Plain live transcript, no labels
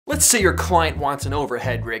Let's say your client wants an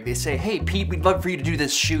overhead rig. They say, hey Pete, we'd love for you to do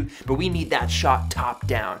this shoot, but we need that shot top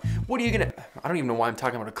down. What are you gonna, I don't even know why I'm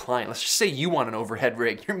talking about a client. Let's just say you want an overhead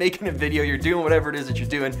rig. You're making a video, you're doing whatever it is that you're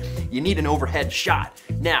doing. You need an overhead shot.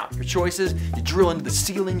 Now, your choices, you drill into the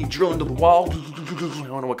ceiling, you drill into the wall. I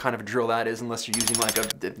don't know what kind of a drill that is unless you're using like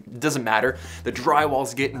it doesn't matter. The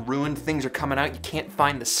drywall's getting ruined, things are coming out, you can't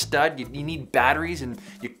find the stud, you need batteries, and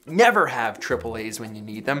you never have AAAs when you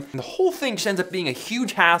need them. And the whole thing just ends up being a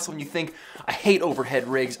huge hassle, and you think, I hate overhead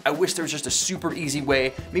rigs. I wish there was just a super easy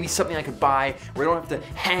way, maybe something I could buy where I don't have to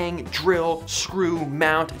hang, drill, screw,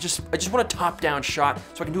 mount. I just want a top-down shot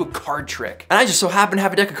so I can do a card trick. And I just so happen to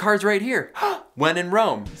have a deck of cards right here. When in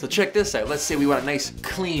Rome. So check this out. Let's say we want a nice,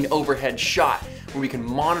 clean overhead shot where we can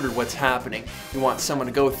monitor what's happening. We want someone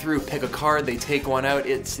to go through, pick a card, they take one out.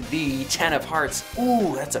 It's the 10 of hearts.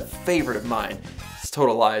 Ooh, that's a favorite of mine.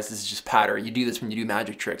 Total lies, this is just patter. You do this when you do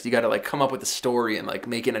magic tricks. You gotta like come up with a story and like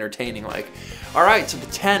make it entertaining. Like, all right, so the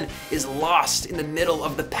 10 is lost in the middle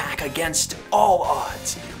of the pack against all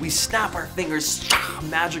odds. We snap our fingers,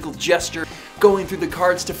 magical gesture, going through the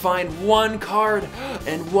cards to find one card,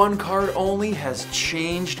 and one card only has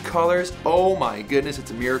changed colors. Oh my goodness,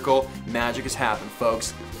 it's a miracle. Magic has happened,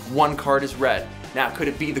 folks. One card is red. Now, could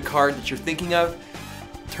it be the card that you're thinking of?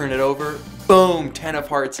 Turn it over. Boom, 10 of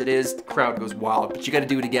hearts it is. The crowd goes wild, but you gotta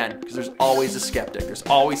do it again because there's always a skeptic. There's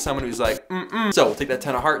always someone who's like, So we'll take that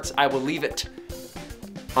 10 of hearts. I will leave it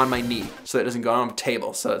on my knee so that it doesn't go on the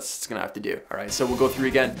table. So it's gonna have to do. All right, so we'll go through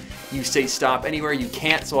again. You say stop anywhere you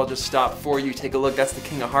can't, so I'll just stop for you. Take a look, that's the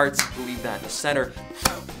King of Hearts. We'll leave that in the center.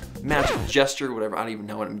 Magical gesture, whatever, I don't even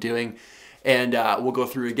know what I'm doing. And we'll go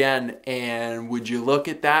through again. And would you look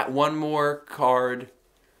at that? One more card.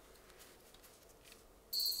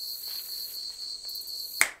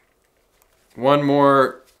 One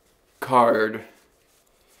more card.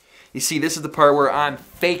 You see, this is the part where I'm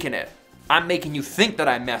faking it. I'm making you think that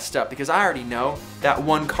I messed up because I already know that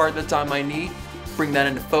one card that's on my knee. Bring that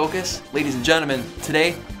into focus. Ladies and gentlemen,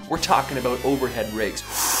 today we're talking about overhead rigs.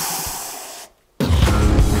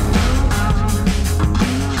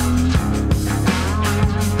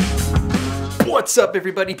 What's up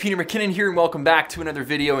everybody, Peter McKinnon here and welcome back to another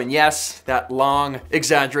video. And yes, that long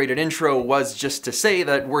exaggerated intro was just to say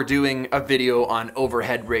that we're doing a video on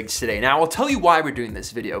overhead rigs today. Now I'll tell you why we're doing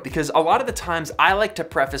this video, because a lot of the times I like to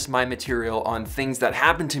preface my material on things that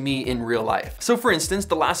happen to me in real life. So for instance,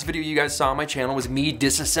 the last video you guys saw on my channel was me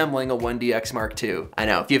disassembling a 1DX Mark II. I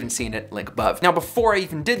know, if you haven't seen it, link above. Now before I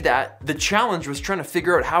even did that, the challenge was trying to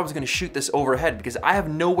figure out how I was gonna shoot this overhead because I have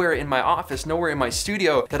nowhere in my office, nowhere in my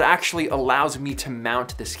studio that actually allows me to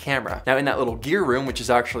mount this camera. Now in that little gear room, which is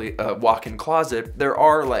actually a walk-in closet, there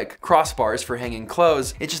are like crossbars for hanging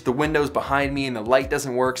clothes. It's just the windows behind me and the light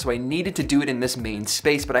doesn't work, so I needed to do it in this main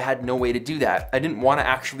space, but I had no way to do that. I didn't want to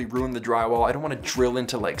actually ruin the drywall. I don't want to drill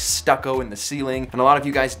into like stucco in the ceiling. And a lot of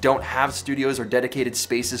you guys don't have studios or dedicated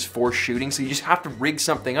spaces for shooting, so you just have to rig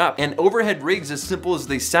something up. And overhead rigs, as simple as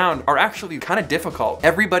they sound, are actually kind of difficult.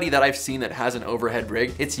 Everybody that I've seen that has an overhead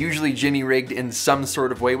rig, it's usually jimmy rigged in some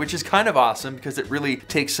sort of way, which is kind of awesome because it really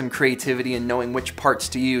takes some creativity and knowing which parts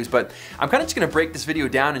to use. But I'm kind of just gonna break this video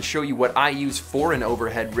down and show you what I use for an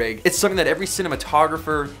overhead rig. It's something that every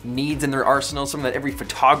cinematographer needs in their arsenal, something that every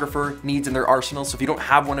photographer needs in their arsenal. So if you don't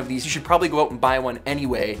have one of these, you should probably go out and buy one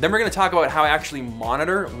anyway. Then we're gonna talk about how I actually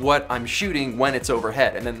monitor what I'm shooting when it's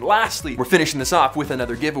overhead. And then lastly, we're finishing this off with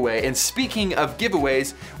another giveaway. And speaking of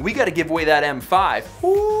giveaways, we gotta give away that M5.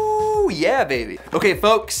 Ooh, yeah, baby. Okay,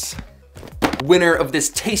 folks. Winner of this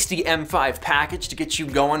tasty M5 package to get you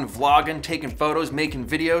going, vlogging, taking photos, making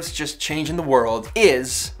videos, just changing the world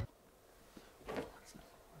is,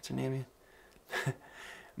 what's her name again?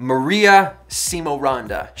 Maria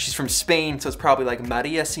Simoranda. She's from Spain, so it's probably like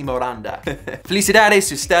Maria Simoranda.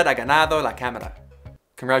 Felicidades, usted ha ganado la cámara.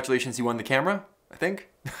 Congratulations, you won the camera, I think.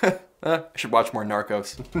 I should watch more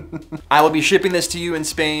Narcos. I will be shipping this to you in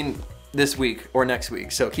Spain this week or next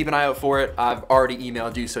week, so keep an eye out for it. I've already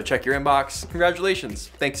emailed you, so check your inbox. Congratulations,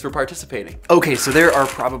 thanks for participating. Okay, so there are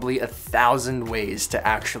probably 1,000 ways to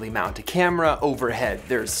actually mount a camera overhead.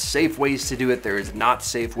 There's safe ways to do it, there's not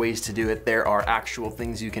safe ways to do it, there are actual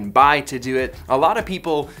things you can buy to do it. A lot of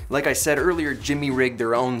people, like I said earlier, jimmy rig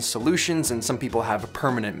their own solutions, and some people have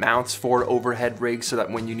permanent mounts for overhead rigs so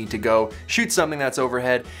that when you need to go shoot something that's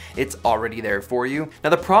overhead, it's already there for you. Now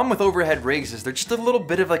the problem with overhead rigs is they're just a little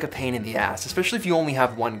bit of like a pain in the ass, especially if you only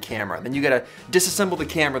have one camera. Then you gotta disassemble the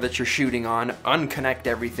camera that you're shooting on, unconnect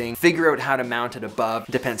everything, figure out how to mount it above.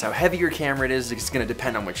 Depends how heavy your camera it is. It's gonna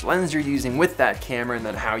depend on which lens you're using with that camera, and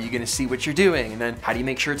then how you're gonna see what you're doing, and then how do you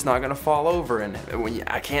make sure it's not gonna fall over, and when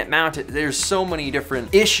I can't mount it. There's so many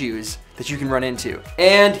different issues that you can run into.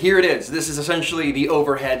 And here it is. This is essentially the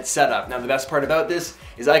overhead setup. Now the best part about this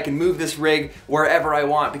is I can move this rig wherever I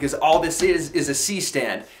want because all this is a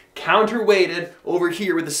C-stand. Counterweighted over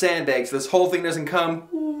here with the sandbag, so this whole thing doesn't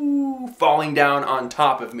come falling down on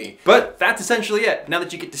top of me. But that's essentially it. Now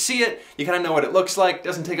that you get to see it, you kind of know what it looks like,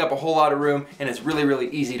 doesn't take up a whole lot of room, and it's really, really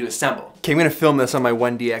easy to assemble. Okay, I'm gonna film this on my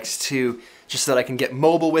 1DX2 just so that I can get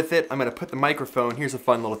mobile with it. I'm gonna put the microphone, here's a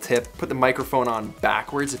fun little tip, put the microphone on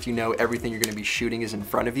backwards if you know everything you're gonna be shooting is in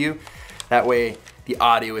front of you. That way, the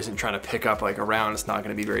audio isn't trying to pick up like around, it's not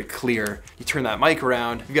gonna be very clear. You turn that mic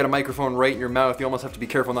around, you've got a microphone right in your mouth, you almost have to be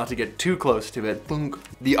careful not to get too close to it. Boom.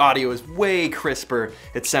 The audio is way crisper,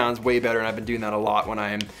 it sounds way better, and I've been doing that a lot when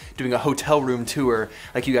I am doing a hotel room tour,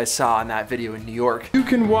 like you guys saw in that video in New York. You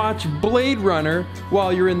can watch Blade Runner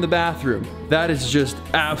while you're in the bathroom. That is just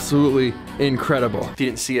absolutely incredible. If you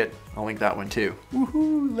didn't see it, I'll link that one too.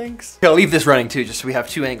 Woohoo, links. Okay, I'll leave this running too, just so we have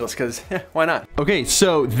two angles, because why not? Okay,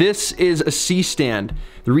 so this is a C-stand.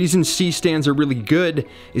 The reason C-stands are really good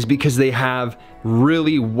is because they have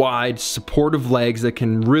really wide supportive legs that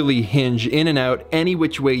can really hinge in and out any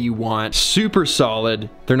which way you want. Super solid,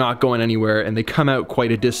 they're not going anywhere, and they come out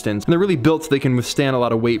quite a distance. And they're really built so they can withstand a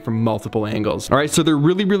lot of weight from multiple angles. All right, so they're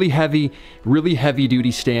really heavy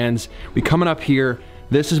duty stands. We coming up here,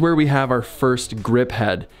 this is where we have our first grip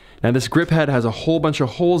head. Now this grip head has a whole bunch of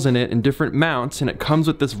holes in it and different mounts, and it comes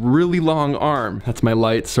with this really long arm. That's my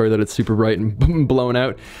light, sorry that it's super bright and blown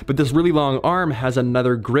out. But this really long arm has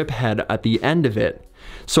another grip head at the end of it.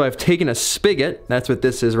 So I've taken a spigot, that's what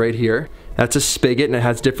this is right here. That's a spigot, and it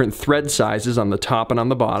has different thread sizes on the top and on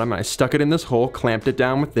the bottom. I stuck it in this hole, clamped it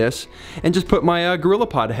down with this, and just put my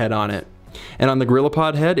GorillaPod head on it. And on the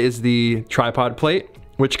GorillaPod head is the tripod plate,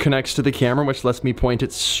 which connects to the camera, which lets me point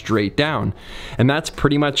it straight down. And that's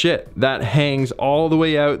pretty much it. That hangs all the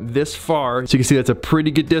way out this far. So you can see that's a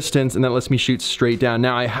pretty good distance, and that lets me shoot straight down.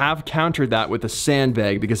 Now I have countered that with a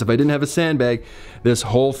sandbag, because if I didn't have a sandbag, this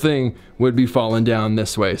whole thing would be falling down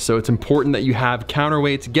this way. So it's important that you have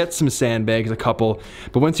counterweights, get some sandbags, a couple.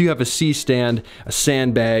 But once you have a C-stand, a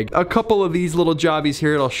sandbag, a couple of these little jobbies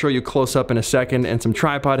here that I'll show you close up in a second, and some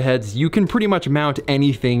tripod heads, you can pretty much mount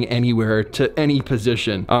anything, anywhere, to any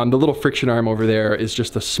position. The little friction arm over there is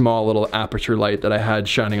just a small little aperture light that I had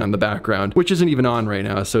shining on the background, which isn't even on right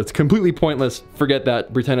now, so it's completely pointless. Forget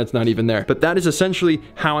that, pretend it's not even there. But that is essentially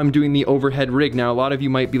how I'm doing the overhead rig. Now, a lot of you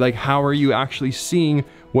might be like, how are you actually seeing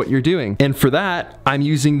what you're doing? And for that, I'm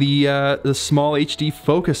using the small HD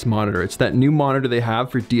focus monitor. It's that new monitor they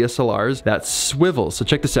have for DSLRs that swivels. So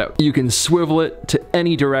check this out. You can swivel it to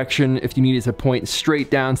any direction if you need it to point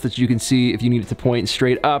straight down so that you can see. If you need it to point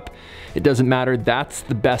straight up, it doesn't matter. That's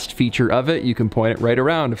the best feature of it. You can point it right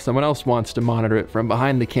around if someone else wants to monitor it from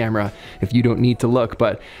behind the camera if you don't need to look.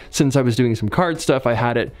 But since I was doing some card stuff, I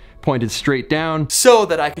had it pointed straight down so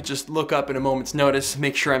that I could just look up in a moment's notice,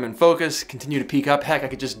 make sure I'm in focus, continue to peek up. Heck, I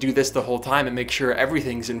could just do this the whole time and make sure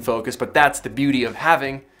everything's in focus, but that's the beauty of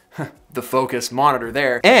having the focus monitor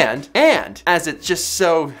there. And as it just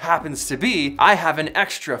so happens to be, I have an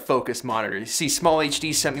extra focus monitor. You see, Small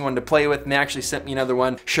HD sent me one to play with, and they actually sent me another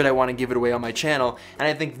one should I want to give it away on my channel. And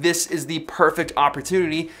I think this is the perfect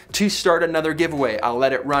opportunity to start another giveaway. I'll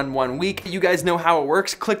let it run 1 week. You guys know how it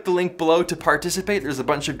works. Click the link below to participate. There's a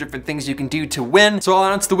bunch of different things you can do to win. So I'll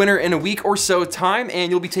announce the winner in a week or so time,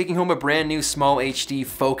 and you'll be taking home a brand new Small HD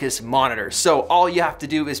focus monitor. So all you have to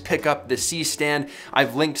do is pick up the C-stand.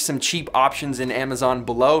 I've linked some cheap options in Amazon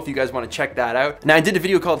below if you guys want to check that out. Now, I did a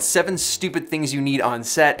video called 7 Stupid Things You Need on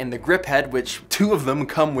Set, and the grip head, which 2 of them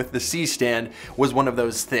come with the C-stand, was one of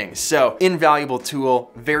those things. So invaluable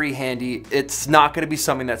tool, very handy. It's not going to be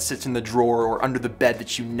something that sits in the drawer or under the bed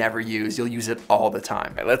that you never use. You'll use it all the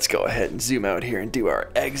time. All right, let's go ahead and zoom out here and do our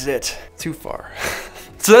exit. Too far.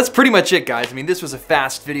 So that's pretty much it, guys. I mean, this was a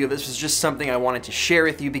fast video. This was just something I wanted to share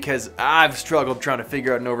with you because I've struggled trying to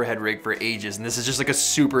figure out an overhead rig for ages, and this is just like a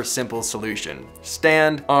super simple solution.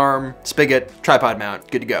 Stand, arm, spigot, tripod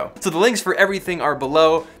mount, good to go. So the links for everything are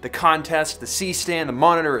below. The contest, the C-stand, the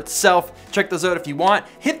monitor itself. Check those out if you want.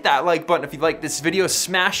 Hit that like button if you like this video.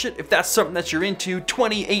 Smash it if that's something that you're into,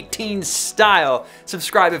 2018 style.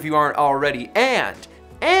 Subscribe if you aren't already. And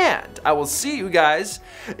I will see you guys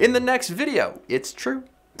in the next video. It's true.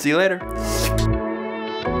 See you later.